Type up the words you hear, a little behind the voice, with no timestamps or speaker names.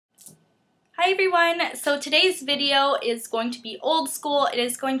Hi everyone! So today's video is going to be old school. It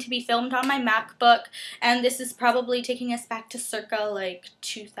is going to be filmed on my MacBook, and this is probably taking us back to circa like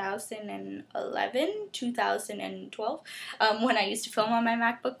 2011, 2012, when I used to film on my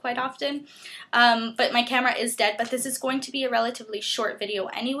MacBook quite often. But my camera is dead, but this is going to be a relatively short video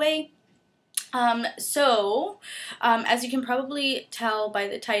anyway. As you can probably tell by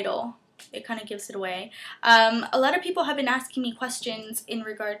the title, it kind of gives it away. A lot of people have been asking me questions in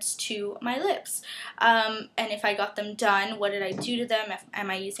regards to my lips, and if I got them done, what did I do to them,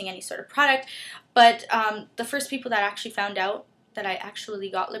 am I using any sort of product. But the first people that actually found out that I actually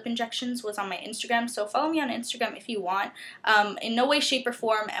got lip injections was on my Instagram, so follow me on Instagram if you want. In no way, shape, or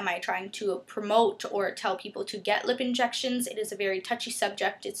form am I trying to promote or tell people to get lip injections. It is a very touchy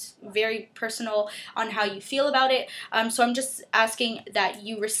subject. It's very personal on how you feel about it, so I'm just asking that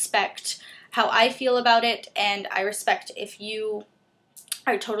you respect how I feel about it, and I respect if you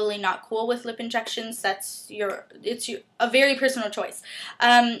are totally not cool with lip injections. It's a very personal choice.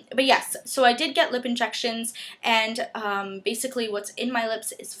 But yes, so I did get lip injections, and basically what's in my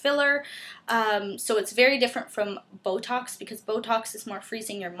lips is filler. So it's very different from Botox, because Botox is more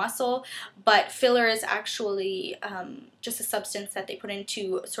freezing your muscle, but filler is actually just a substance that they put in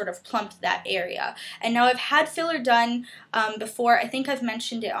to sort of plump that area. And now I've had filler done before. I think I've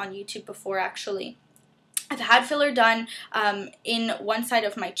mentioned it on YouTube before actually. I've had filler done in one side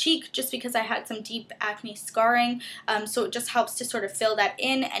of my cheek just because I had some deep acne scarring, so it just helps to sort of fill that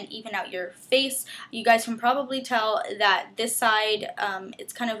in and even out your face. You guys can probably tell that this side,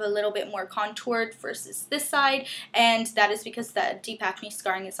 it's kind of a little bit more contoured versus this side, and that is because the deep acne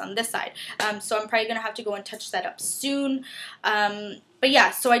scarring is on this side. So I'm probably going to have to go and touch that up soon. But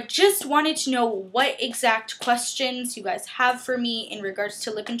yeah, so I just wanted to know what exact questions you guys have for me in regards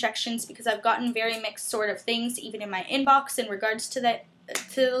to lip injections, because I've gotten very mixed sort of things even in my inbox in regards to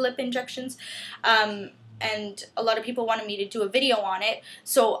the lip injections. And a lot of people wanted me to do a video on it,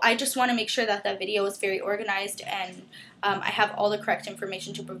 so I just want to make sure that that video is very organized and I have all the correct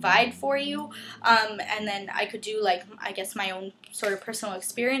information to provide for you, and then I could do, like, I guess my own sort of personal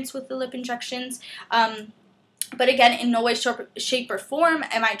experience with the lip injections. But again, in no way, shape, or form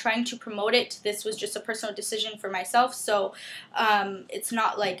am I trying to promote it. This was just a personal decision for myself, so it's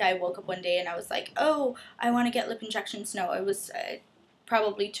not like I woke up one day and I was like, oh, I want to get lip injections. No, it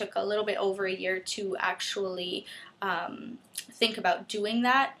probably took a little bit over a year to actually think about doing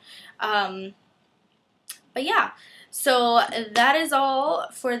that. But yeah, so that is all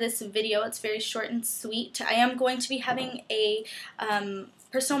for this video. It's very short and sweet. I am going to be having a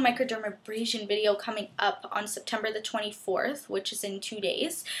personal microdermabrasion video coming up on September the 24th, which is in 2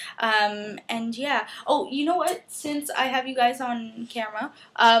 days. And yeah, oh, you know what? Since I have you guys on camera,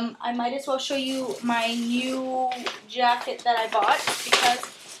 I might as well show you my new jacket that I bought,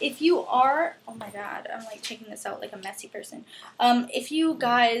 because if you are, oh my god, I'm like taking this out like a messy person. If you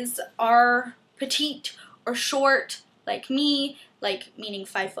guys are petite or short like me, like meaning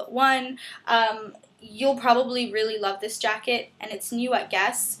 5'1", you'll probably really love this jacket, and it's new at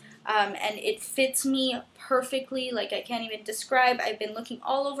Guess, and it fits me perfectly. Like, I can't even describe. I've been looking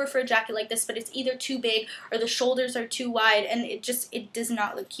all over for a jacket like this, but it's either too big or the shoulders are too wide, and it does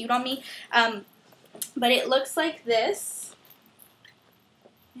not look cute on me. But it looks like this.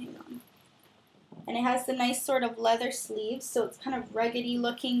 Hang on. And it has the nice sort of leather sleeves, so it's kind of ruggedy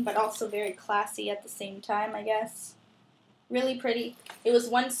looking, but also very classy at the same time, I guess. Really pretty. It was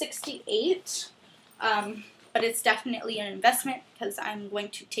 $168. But it's definitely an investment, because I'm going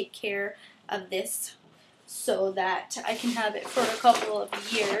to take care of this so that I can have it for a couple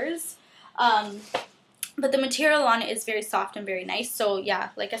of years. But the material on it is very soft and very nice. So yeah,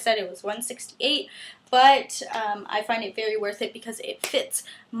 like I said, it was $168, but I find it very worth it because it fits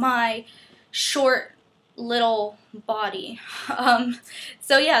my short little body.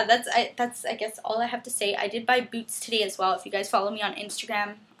 So yeah, that's I guess all I have to say. I did buy boots today as well. If you guys follow me on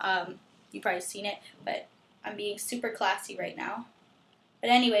Instagram, you've probably seen it, but I'm being super classy right now. But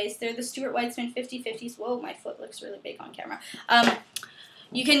anyways, they're the Stuart Weitzman 50/50s. Whoa, my foot looks really big on camera.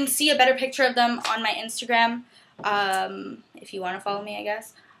 You can see a better picture of them on my Instagram, if you want to follow me, I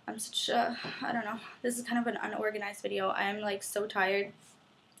guess. I'm such a, I don't know. This is kind of an unorganized video. I'm like so tired.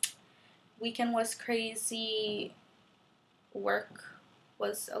 Weekend was crazy. Work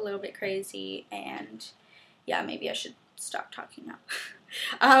was a little bit crazy, and yeah, maybe I should stop talking now.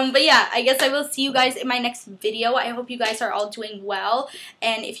 But yeah, I guess I will see you guys in my next video. I hope you guys are all doing well,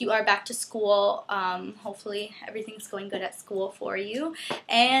 and if you are back to school, hopefully everything's going good at school for you,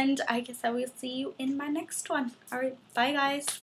 and I guess I will see you in my next one. Alright, bye guys.